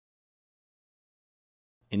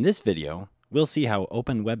In this video, we'll see how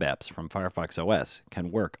open web apps from Firefox OS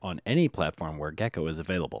can work on any platform where Gecko is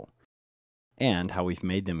available, and how we've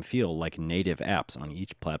made them feel like native apps on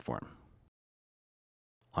each platform.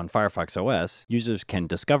 On Firefox OS, users can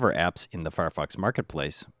discover apps in the Firefox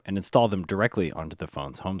Marketplace and install them directly onto the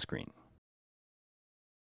phone's home screen.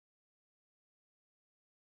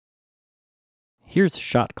 Here's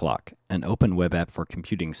Shot Clock, an open web app for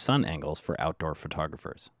computing sun angles for outdoor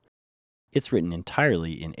photographers. It's written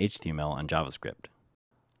entirely in HTML and JavaScript.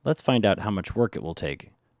 Let's find out how much work it will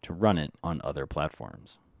take to run it on other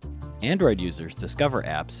platforms. Android users discover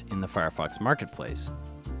apps in the Firefox Marketplace.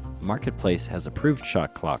 Marketplace has approved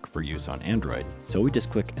Shot Clock for use on Android, so we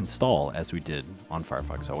just click Install as we did on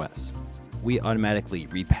Firefox OS. We automatically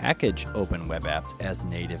repackage open web apps as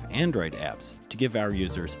native Android apps to give our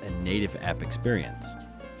users a native app experience.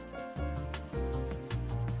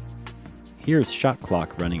 Here's Shot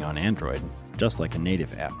Clock running on Android, just like a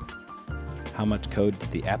native app. How much code did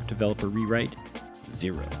the app developer rewrite?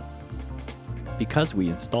 0. Because we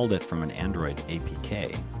installed it from an Android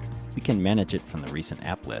APK, we can manage it from the recent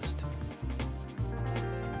app list.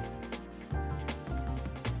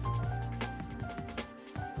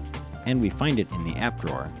 And we find it in the app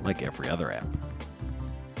drawer like every other app.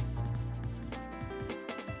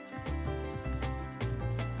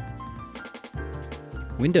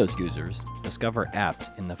 Windows users discover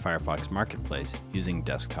apps in the Firefox Marketplace using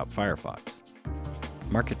desktop Firefox.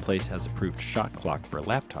 Marketplace has approved Shot Clock for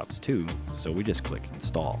laptops too, so we just click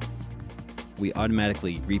Install. We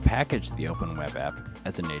automatically repackage the open web app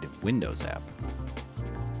as a native Windows app.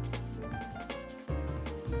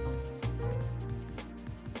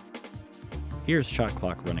 Here's Shot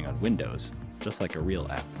Clock running on Windows, just like a real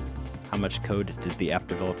app. How much code did the app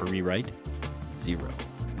developer rewrite? 0.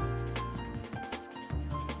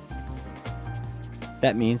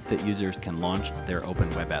 That means that users can launch their open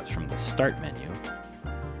web apps from the Start menu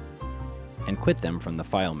and quit them from the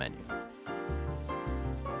File menu.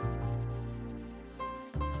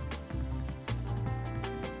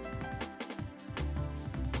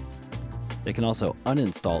 They can also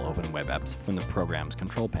uninstall open web apps from the program's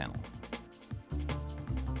control panel.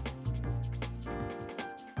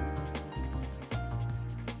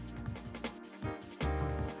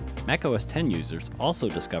 macOS 10 users also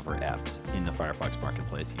discover apps in the Firefox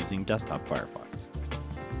Marketplace using desktop Firefox.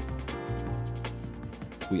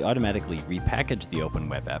 We automatically repackage the open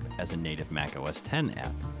web app as a native macOS 10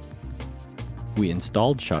 app. We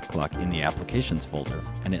installed Shot Clock in the Applications folder,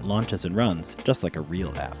 and it launches and runs just like a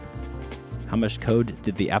real app. How much code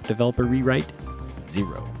did the app developer rewrite?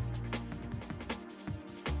 0.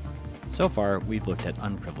 So far, we've looked at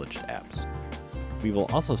unprivileged apps. We will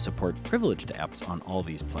also support privileged apps on all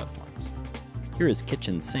these platforms. Here is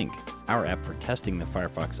Kitchen Sink, our app for testing the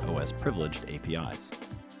Firefox OS privileged APIs.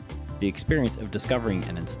 The experience of discovering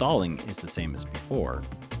and installing is the same as before,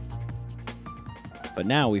 but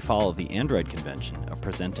now we follow the Android convention of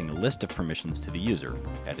presenting a list of permissions to the user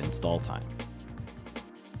at install time.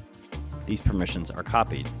 These permissions are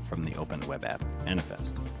copied from the Open Web App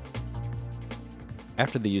manifest.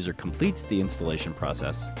 After the user completes the installation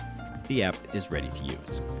process, the app is ready to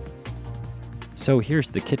use. So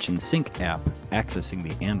here's the Kitchen Sink app accessing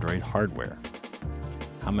the Android hardware.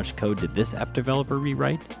 How much code did this app developer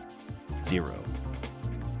rewrite? 0.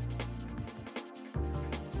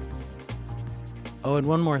 Oh, and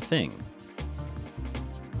one more thing.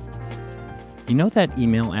 You know that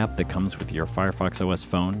email app that comes with your Firefox OS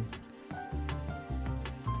phone?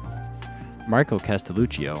 Marco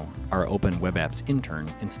Castelluccio, our Open Web Apps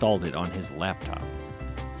intern, installed it on his laptop.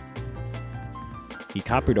 He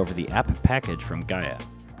copied over the app package from Gaia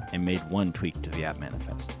and made one tweak to the app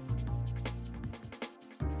manifest.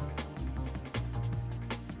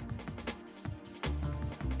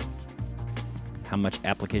 How much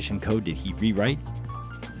application code did he rewrite?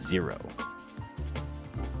 0.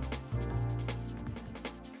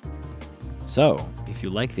 So, if you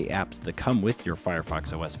like the apps that come with your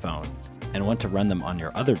Firefox OS phone and want to run them on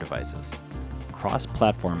your other devices,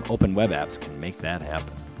 cross-platform open web apps can make that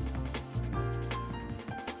happen.